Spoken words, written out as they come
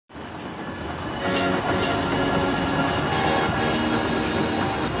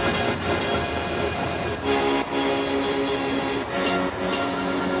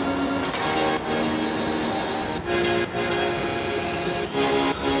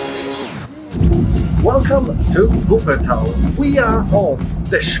Welcome to Wuppertal. We are on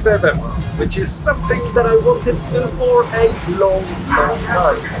the Schwebebahn, which is something that I wanted to do for a long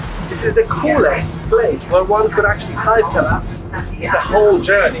time. This is the coolest place where one could actually hyperlapse the whole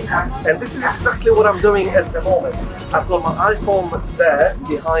journey. And this is exactly what I'm doing at the moment. I've got my iPhone there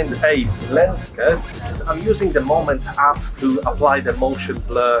behind a lens skirt. I'm using the Moment app to apply the motion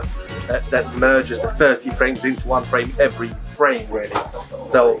blur that merges the 30 frames into one frame every frame, really.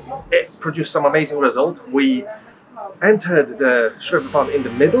 So it produced some amazing results. We entered the Schwebebahn in the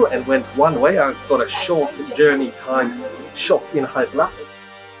middle and went one way. I got a short journey time shot in Hyperlapse.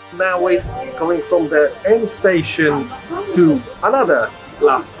 Now we're going from the end station to another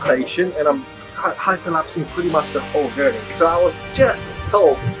last station, and I'm hyperlapsing pretty much the whole journey. So I was just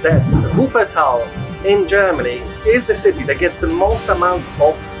told that Wuppertal in Germany is the city that gets the most amount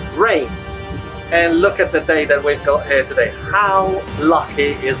of rain. And look at the day that we've got here today. How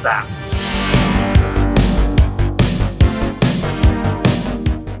lucky is that?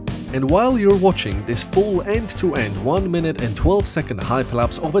 And while you're watching this full end-to-end 1 minute and 12-second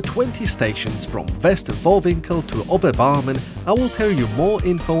hyperlapse over 20 stations from West Vohwinkel to Oberbarmen, I will tell you more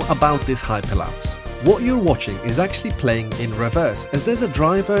info about this hyperlapse. What you're watching is actually playing in reverse. As there's a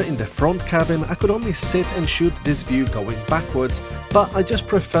driver in the front cabin, I could only sit and shoot this view going backwards, but I just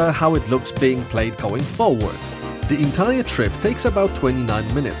prefer how it looks being played going forward. The entire trip takes about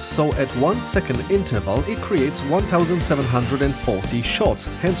 29 minutes, so at 1 second interval it creates 1740 shots,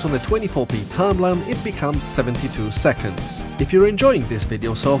 hence on a 24p timeline it becomes 72 seconds. If you're enjoying this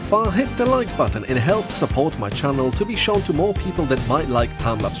video so far, hit the like button and help support my channel to be shown to more people that might like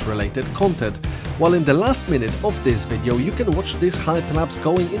time-lapse related content, while in the last minute of this video you can watch this hyperlapse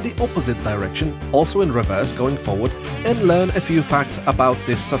going in the opposite direction, also in reverse going forward, and learn a few facts about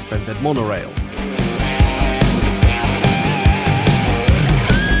this suspended monorail.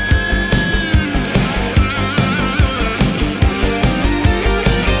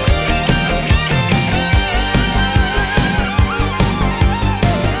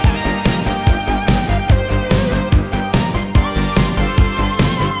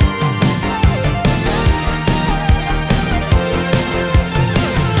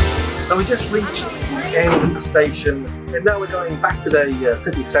 So we just reached the end of the station, and now we're going back to the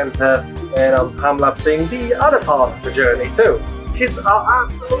city centre, and I'm time-lapsing the other part of the journey too. Kids are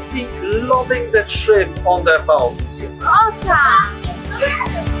absolutely loving the trip on their phones. Awesome!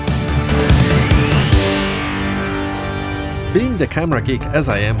 Being the camera geek as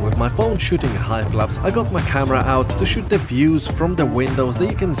I am, with my phone shooting a hyperlapse, I got my camera out to shoot the views from the windows that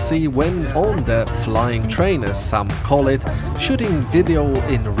you can see when on the flying train, as some call it, shooting video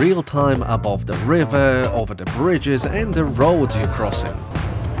in real time above the river, over the bridges and the roads you're crossing.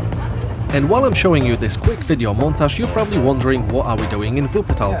 And while I'm showing you this quick video montage, you're probably wondering what are we doing in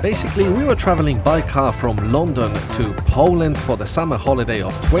Wuppertal. Basically, we were traveling by car from London to Poland for the summer holiday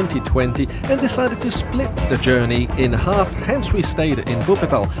of 2020 and decided to split the journey in half, hence we stayed in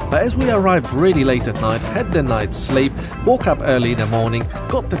Wuppertal. But as we arrived really late at night, had the night's sleep, woke up early in the morning,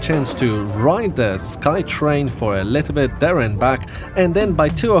 got the chance to ride the Sky train for a little bit there and back, and then by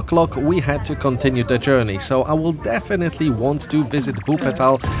 2 o'clock we had to continue the journey. So I will definitely want to visit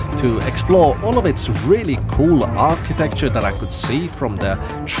Wuppertal to explore all of its really cool architecture that I could see from the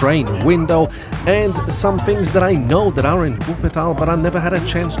train window, and some things that I know that are in Wuppertal but I never had a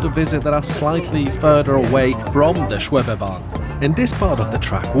chance to visit that are slightly further away from the Schwebebahn. And this part of the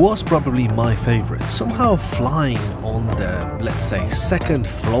track was probably my favorite. Somehow flying on the, let's say, second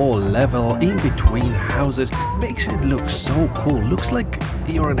floor level in between houses makes it look so cool. Looks like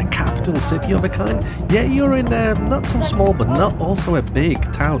you're in a capital city of a kind. Yeah, you're in a not so small but not also a big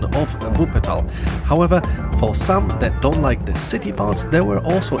town of Wuppertal. However, for some that don't like the city parts, there were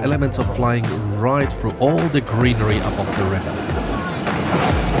also elements of flying right through all the greenery above the river.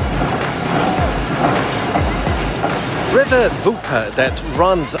 River Wupper that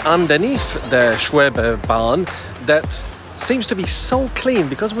runs underneath the Schwebebahn that seems to be so clean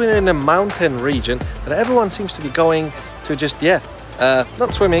because we're in a mountain region that everyone seems to be going to just,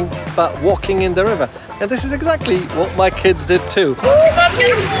 not swimming, but walking in the river. And this is exactly what my kids did too. Try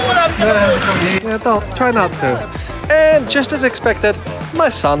not to. And just as expected, my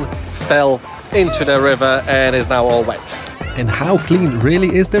son fell into the river and is now all wet. And how clean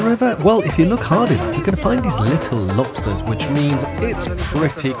really is the river? Well, if you look hard enough, you can find these little lobsters, which means it's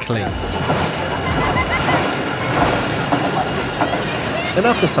pretty clean. And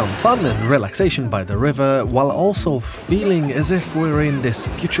after some fun and relaxation by the river, while also feeling as if we're in this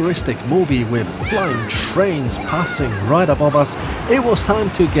futuristic movie with flying trains passing right above us, it was time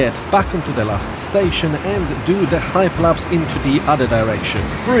to get back onto the last station and do the hyperlapse into the other direction.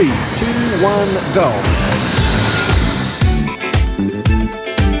 3, 2, 1, go!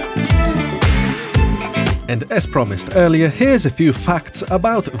 And as promised earlier, here's a few facts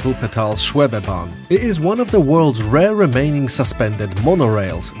about Wuppertal Schwebebahn. It is one of the world's rare remaining suspended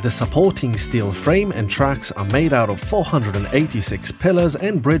monorails. The supporting steel frame and tracks are made out of 486 pillars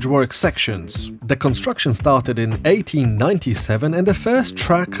and bridgework sections. The construction started in 1897 and the first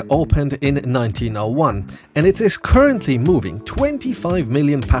track opened in 1901, and it is currently moving 25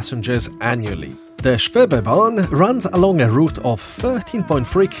 million passengers annually. The Schwebebahn runs along a route of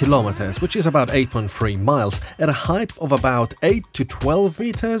 13.3 kilometers, which is about 8.3 miles, at a height of about 8 to 12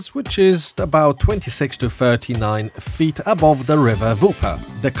 meters, which is about 26 to 39 feet above the river Wupper.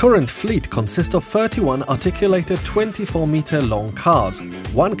 The current fleet consists of 31 articulated 24-meter long cars.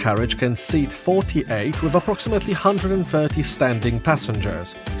 One carriage can seat 48 with approximately 130 standing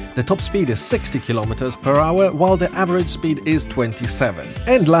passengers. The top speed is 60 kilometers per hour, while the average speed is 27.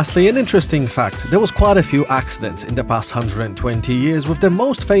 And lastly, an interesting fact. There was quite a few accidents in the past 120 years, with the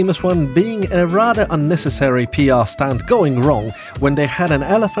most famous one being a rather unnecessary PR stunt going wrong when they had an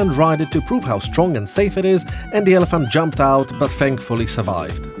elephant ride it to prove how strong and safe it is, and the elephant jumped out but thankfully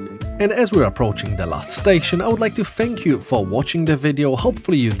survived. And as we're approaching the last station, I would like to thank you for watching the video.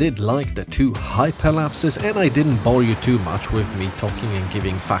 Hopefully you did like the 2 hyperlapses and I didn't bore you too much with me talking and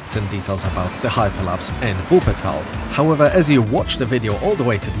giving facts and details about the hyperlapse and Wuppertal. However, as you watch the video all the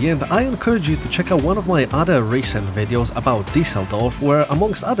way to the end, I encourage you to check out one of my other recent videos about Düsseldorf, where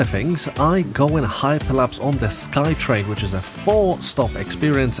amongst other things, I go in a hyperlapse on the SkyTrain, which is a 4-stop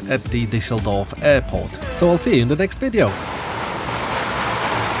experience at the Düsseldorf airport. So I'll see you in the next video.